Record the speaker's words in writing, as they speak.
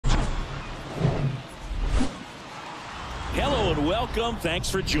and welcome. Thanks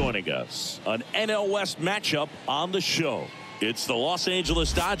for joining us. An NL West matchup on the show. It's the Los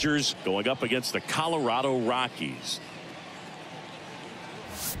Angeles Dodgers going up against the Colorado Rockies.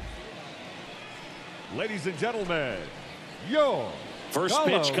 Ladies and gentlemen, your first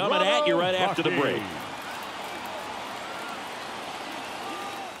pitch coming at you right after the break.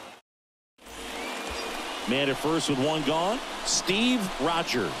 Man at first with one gone. Steve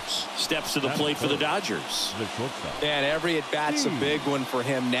Rogers steps to the plate for the Dodgers. And every at bat's a big one for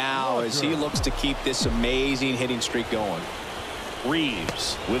him now as he looks to keep this amazing hitting streak going.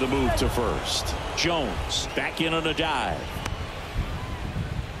 Reeves with a move to first. Jones back in on a dive.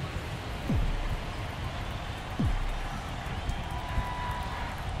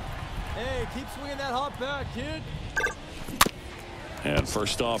 Hey, keep swinging that hop back, kid. And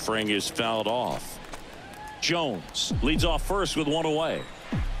first offering is fouled off. Jones leads off first with one away.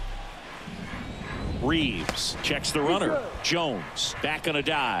 Reeves checks the runner. Jones back on a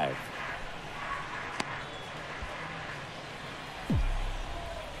dive.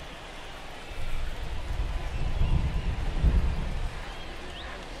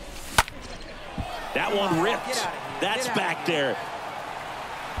 That one ripped. That's back there.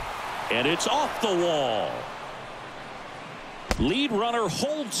 And it's off the wall. Lead runner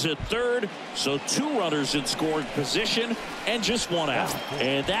holds at third, so two runners in scoring position and just one out.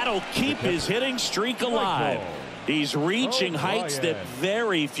 And that'll keep his hitting streak alive. He's reaching heights that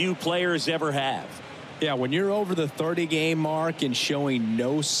very few players ever have. Yeah, when you're over the 30-game mark and showing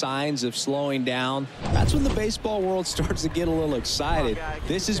no signs of slowing down, that's when the baseball world starts to get a little excited.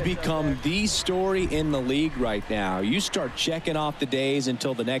 This has become the story in the league right now. You start checking off the days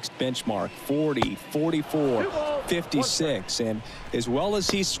until the next benchmark, 40, 44, 56. And as well as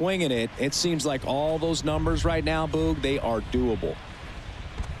he's swinging it, it seems like all those numbers right now, Boog, they are doable.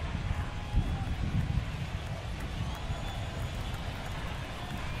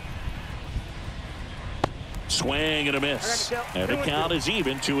 Swing and a miss. And the count is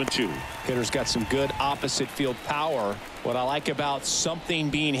even 2-2. Hitter's got some good opposite field power. What I like about something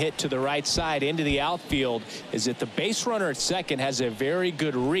being hit to the right side into the outfield is that the base runner at second has a very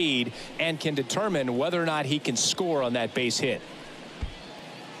good read and can determine whether or not he can score on that base hit.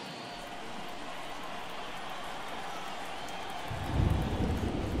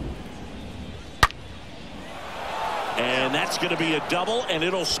 And that's going to be a double, and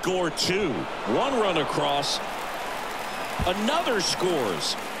it'll score two. One run across. Another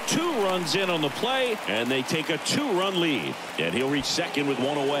scores. Two runs in on the play, and they take a two-run lead. And he'll reach second with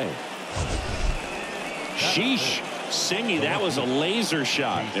one away. Sheesh. Singy, that was a laser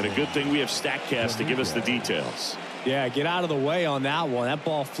shot. And a good thing we have StatCast to give us the details. Yeah, get out of the way on that one. That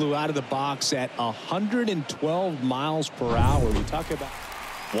ball flew out of the box at 112 miles per hour. We talk about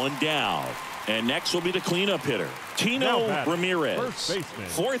one down. And next will be the cleanup hitter, Tino Ramirez,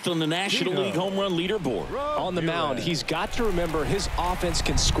 fourth on the National League home run leaderboard. On the mound, he's got to remember his offense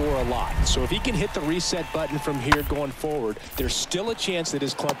can score a lot. So if he can hit the reset button from here going forward, there's still a chance that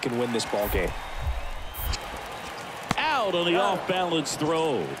his club can win this ball game. Out on the off-balance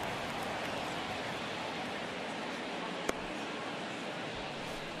throw.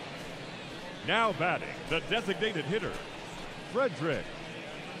 Now batting, the designated hitter, Frederick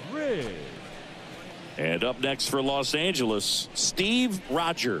Riggs. And up next for Los Angeles, Steve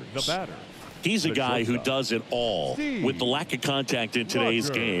Rogers. The batter. He's a guy who does it all. With the lack of contact in today's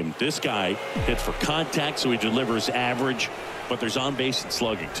game, this guy hits for contact, so he delivers average, but there's on base and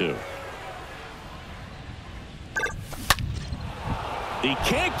slugging too. He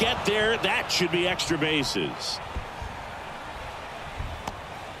can't get there. That should be extra bases.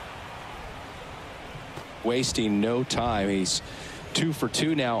 Wasting no time. He's 2 for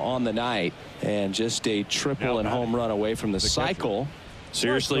 2 now on the night, and just a triple and home run away from the cycle.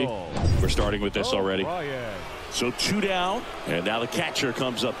 Seriously, we're starting with this already. So 2 down, and now the catcher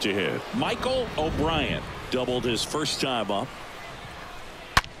comes up to hit. Michael O'Brien doubled his first time up.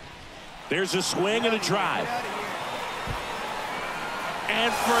 There's a swing and a drive.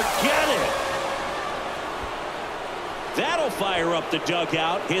 And forget it. That'll fire up the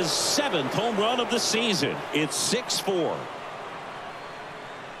dugout. His 7th home run of the season. It's 6-4.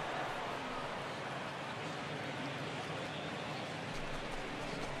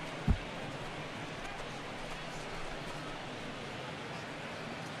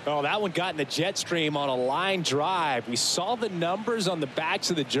 Oh, that one got in the jet stream on a line drive. We saw the numbers on the backs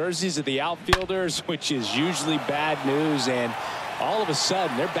of the jerseys of the outfielders, which is usually bad news, and all of a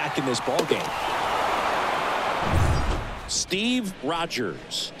sudden they're back in this ball game. Steve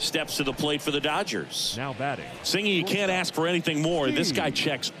Rogers steps to the plate for the Dodgers. Now batting. Singy, you can't ask for anything more. This guy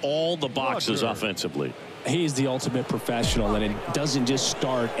checks all the boxes offensively. He's the ultimate professional, and it doesn't just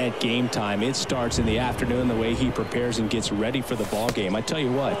start at game time. It starts in the afternoon, the way he prepares and gets ready for the ball game. I tell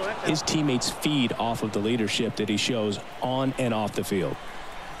you what, his teammates feed off of the leadership that he shows on and off the field.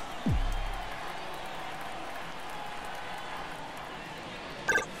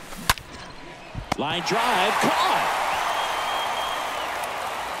 Line drive, caught.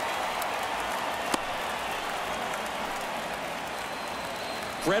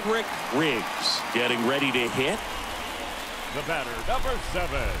 Frederick Riggs getting ready to hit. The batter, number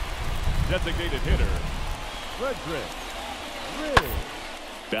 7. Designated hitter, Frederick Riggs.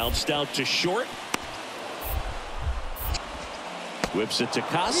 Bounced out to short. Whips it to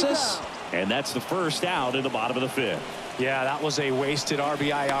Casas. And that's the first out in the bottom of the 5th. Yeah, that was a wasted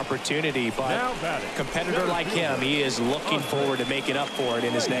RBI opportunity, but a competitor like him, he is looking forward to making up for it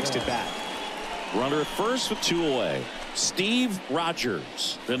in his next at-bat. Runner at first with 2 away. Steve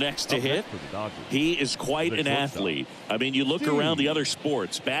Rogers, the next to hit. He is quite an athlete. I mean, you look around the other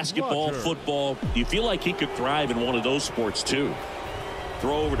sports, basketball, football, you feel like he could thrive in one of those sports too.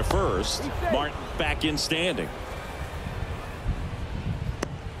 Throw over to first. Martin back in standing.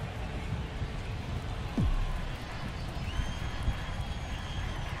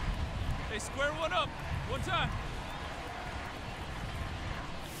 They square one up. One time.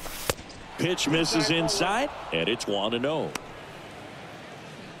 Pitch misses inside, and it's 1-0.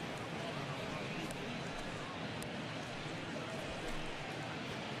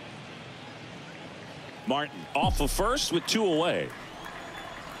 Martin off of first with 2 away.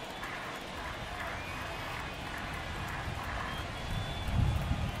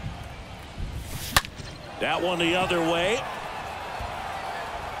 That one the other way.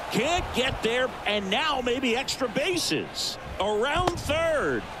 Can't get there, and now maybe extra bases. Around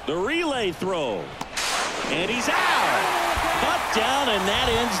third, the relay throw, and he's out. Cut down, and that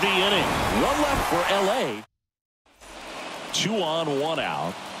ends the inning. Run left for LA. 2 on, 1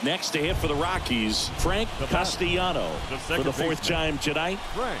 out. Next to hit for the Rockies, Frank Castellano for the 4th time tonight.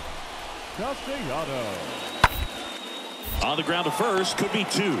 Frank Castellano. On the ground to first, could be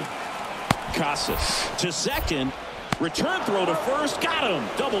 2. Casas to second. Return throw to first, got him.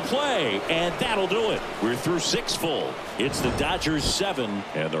 Double play, and that'll do it. We're through 6 full. It's the Dodgers 7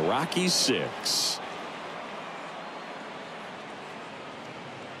 and the Rockies 6.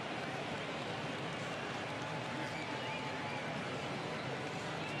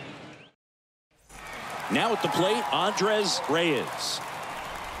 Now at the plate, Andres Reyes.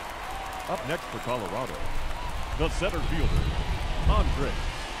 Up next for Colorado, the center fielder, Andres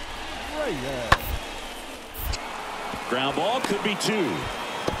Reyes. Ground ball, could be 2.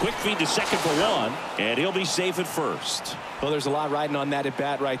 Quick feed to second for 1, and he'll be safe at first. Well, there's a lot riding on that at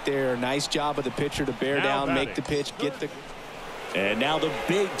bat right there. Nice job of the pitcher to bear down, make the pitch, get the. And now the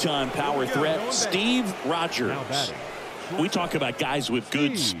big time power threat, Steve Rogers. We talk about guys with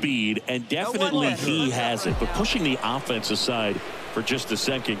good speed, and definitely he has it. But pushing the offense aside for just a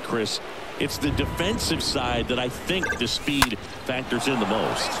second, Chris, it's the defensive side that I think the speed factors in the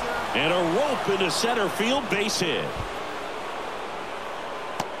most. And a rope into center field, base hit.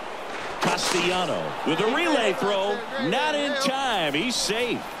 Castellano with a relay throw, not in time. He's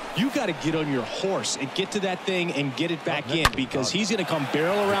safe. You got to get on your horse and get to that thing and get it back in, because he's going to come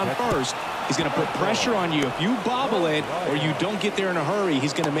barrel around first. He's going to put pressure on you. If you bobble it or you don't get there in a hurry,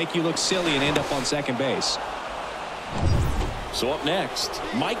 he's going to make you look silly and end up on second base. So up next,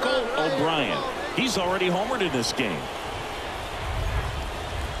 Michael O'Brien. He's already homered in this game.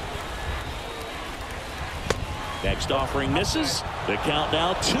 Next offering misses. The count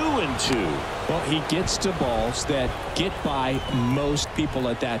now 2-2. Well, he gets to balls that get by most people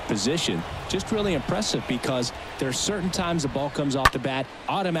at that position. Just really impressive, because there's certain times the ball comes off the bat,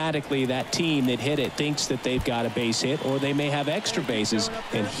 automatically that team that hit it thinks that they've got a base hit, or they may have extra bases,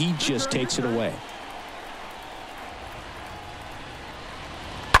 and he just takes it away.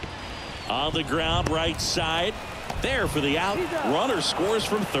 On the ground, right side. There for the out. Runner scores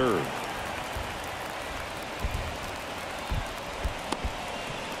from third.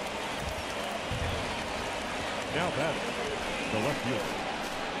 Now batting, the left fielder,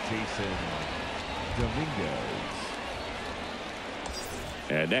 Jason Dominguez.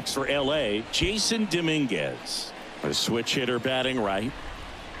 And next for LA, Jason Dominguez. A switch hitter batting right.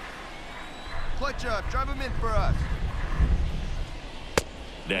 Clutch up, drive him in for us.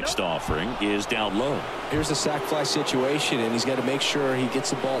 Next offering is down low. Here's a sac fly situation, and he's got to make sure he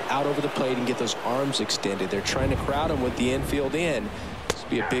gets the ball out over the plate and get those arms extended. They're trying to crowd him with the infield in. This would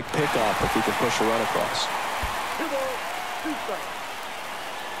be a big pickoff if he can push a run across.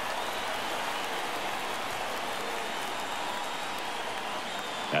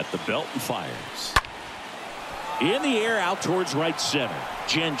 At the belt and fires. In the air out towards right center.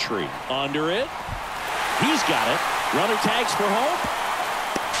 Gentry under it. He's got it. Runner tags for home.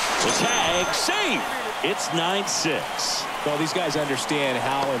 The tag saved. It's 9-6. Well, these guys understand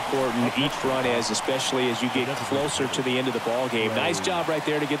how important each run is, especially as you get closer to the end of the ball game. Nice job right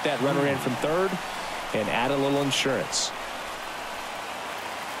there to get that runner in from third and add a little insurance.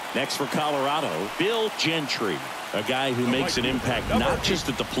 Next for Colorado, Bill Gentry, a guy who makes an impact not just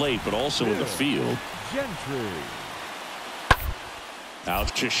at the plate but also in the field. Gentry. Out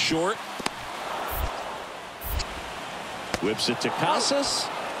to short. Whips it to Casas,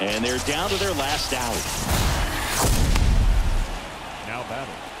 and they're down to their last out. Now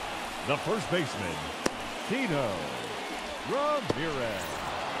battle. The first baseman, Tito Ramirez.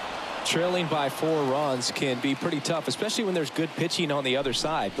 Trailing by 4 runs can be pretty tough, especially when there's good pitching on the other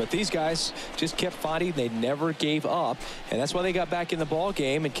side. But these guys just kept fighting. They never gave up, and that's why they got back in the ball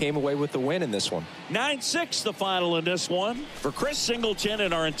game and came away with the win in this one. 9-6 the final in this one. For Chris Singleton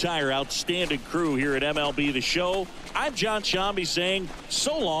and our entire outstanding crew here at MLB The Show, I'm John Shambi saying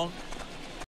so long.